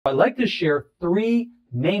I'd like to share 3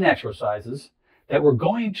 main exercises that we're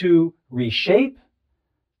going to reshape,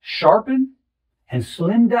 sharpen, and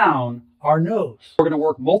slim down our nose. We're going to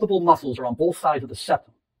work multiple muscles around both sides of the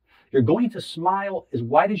septum. You're going to smile as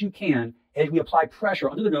wide as you can as we apply pressure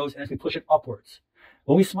under the nose and as we push it upwards.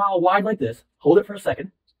 When we smile wide like this, hold it for a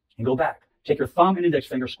second and go back. Take your thumb and index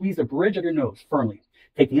finger, squeeze the bridge of your nose firmly.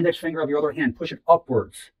 Take the index finger of your other hand, push it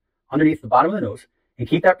upwards underneath the bottom of the nose, and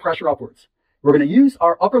keep that pressure upwards. We're going to use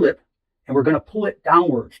our upper lip and we're going to pull it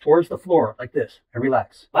downwards towards the floor like this and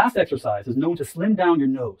relax. Last exercise is known to slim down your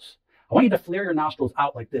nose. I want you to flare your nostrils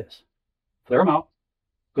out like this. Flare them out.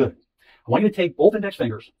 Good. I want you to take both index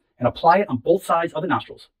fingers and apply it on both sides of the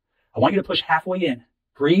nostrils. I want you to push halfway in.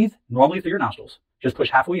 Breathe normally through your nostrils. Just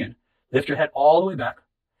push halfway in. Lift your head all the way back.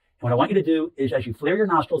 And what I want you to do is as you flare your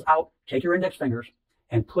nostrils out, take your index fingers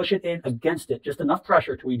and push it in against it. Just enough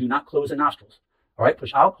pressure to where you do not close the nostrils. All right,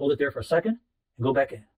 push out, hold it there for a second, and go back in.